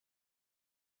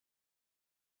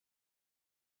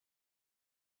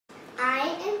I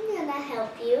am going to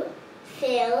help you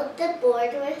fill the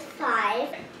board with 5.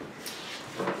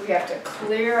 We have to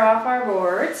clear off our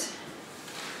boards.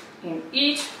 And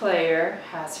each player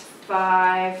has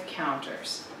 5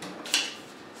 counters.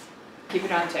 Keep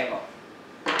it on the table.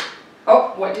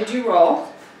 Oh, what did you roll?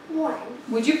 1.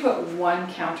 Would you put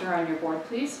 1 counter on your board,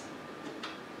 please?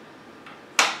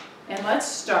 And let's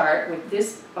start with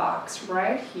this box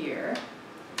right here.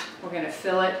 We're going to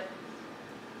fill it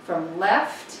from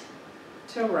left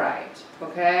to right,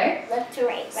 okay? Left to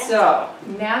right. So,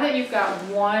 now that you've got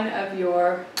 1 of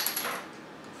your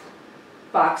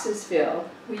boxes filled,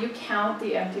 will you count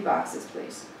the empty boxes,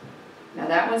 please? Now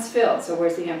that one's filled, so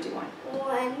where's the empty one?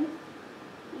 1,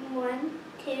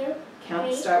 2, Count,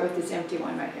 3. start with this empty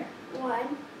one right here.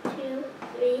 1, 2,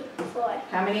 3, 4.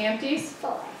 How many empties?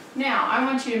 4. Now, I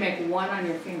want you to make 1 on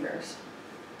your fingers.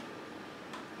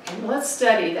 And let's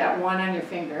study that 1 on your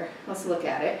finger. Let's look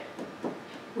at it.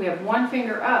 We have 1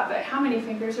 finger up, but how many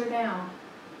fingers are down?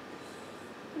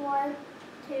 1,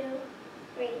 2,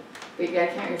 3. But you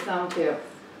gotta count your thumb too.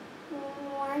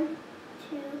 1,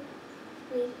 2,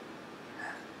 3.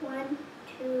 1,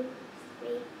 2, 3,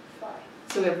 4.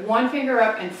 So we have 1 finger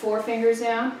up and 4 fingers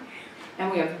down. And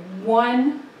we have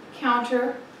 1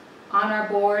 counter on our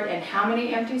board. And how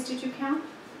many empties did you count?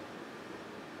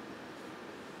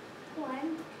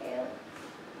 1, 2,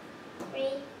 3,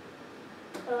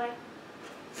 4,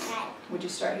 5. Would you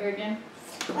start here again?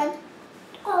 1,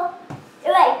 2,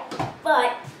 3,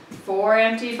 4. 4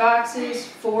 empty boxes,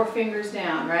 4 fingers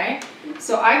down, right?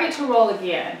 So I get to roll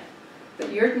again.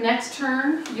 But your next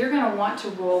turn, you're going to want to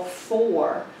roll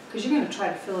 4 because you're going to try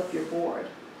to fill up your board.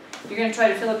 You're going to try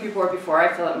to fill up your board before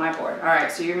I fill up my board. All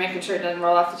right, so you're making sure it doesn't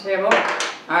roll off the table?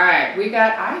 All right,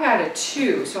 I got a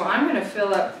 2, so I'm going to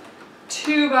fill up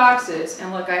 2 boxes.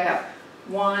 And look, I have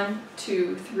 1,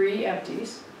 2, 3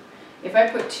 empties. If I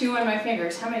put 2 on my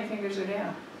fingers, how many fingers are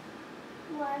down?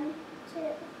 1, 2.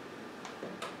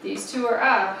 These 2 are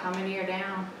up. How many are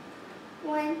down?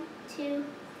 1, 2,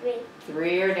 3.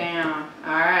 3 are down.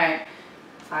 All right.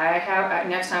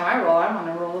 Next time I roll, I want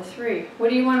to roll a 3. What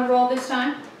do you want to roll this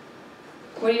time?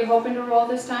 What are you hoping to roll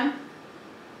this time?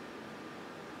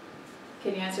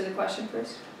 Can you answer the question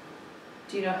first?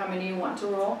 Do you know how many you want to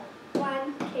roll?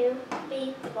 1, 2,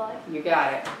 3, 4. You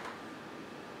got it.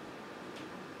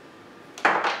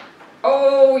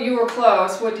 Oh, you were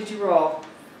close. What did you roll?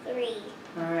 3.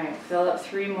 All right, fill up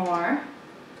 3 more.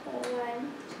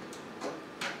 1,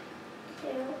 2,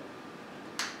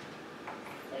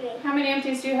 3. How many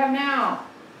empties do you have now?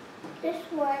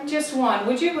 Just 1. Just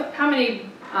 1. How many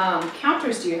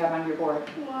counters do you have on your board?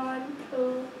 1,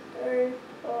 2, 3,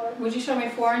 4. Would you show me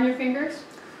 4 on your fingers?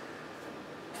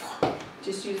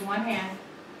 Just use 1 hand.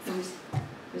 You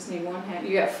just need 1 hand.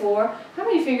 You got 4. How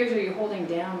many fingers are you holding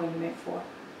down when you make 4?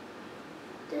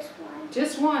 Just 1.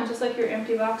 Just 1, just like your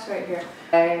empty box right here.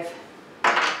 5.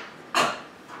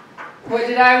 What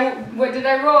did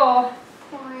I roll?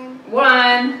 1.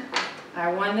 1.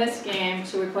 I won this game.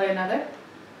 Should we play another?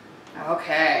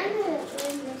 Okay.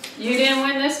 You didn't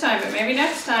win this time, but maybe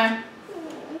next time.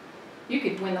 You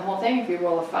could win the whole thing if you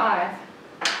roll a 5.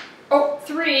 Oh,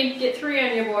 3. Get 3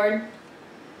 on your board.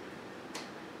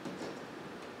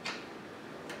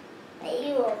 But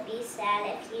you will be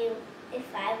sad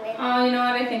if I win. Oh, you know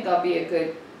what? I think I'll be a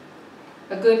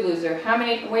good loser. How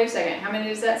many? Wait a second. How many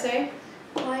does that say?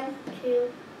 1,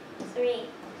 2, 3.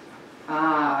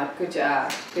 Ah, good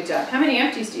job. Good job. How many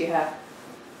empties do you have?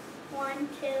 1,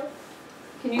 2.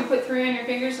 Can you put 3 on your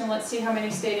fingers and let's see how many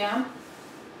stay down?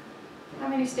 How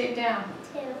many stayed down?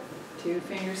 2. 2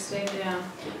 fingers stayed down.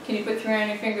 Can you put 3 on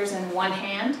your fingers in 1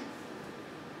 hand?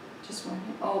 Just 1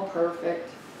 hand. Oh, perfect.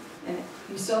 And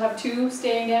you still have 2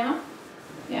 staying down?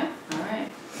 Yeah? All right.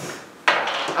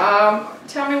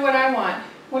 Tell me what I want.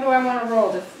 What do I want to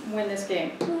roll to win this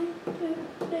game? 1, 2,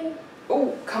 3.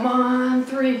 Oh, come on,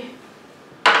 3.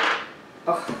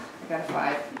 Oh, I got a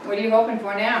 5. What are you hoping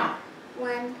for now?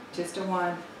 1. Just a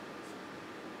 1.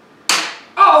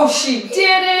 Oh, she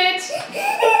did it!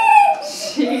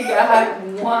 She got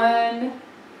 1.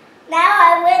 Now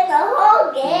I win the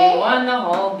whole game. You won the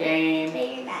whole game.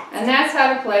 Figure that. And that's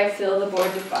how to play Fill the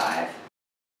Board to 5.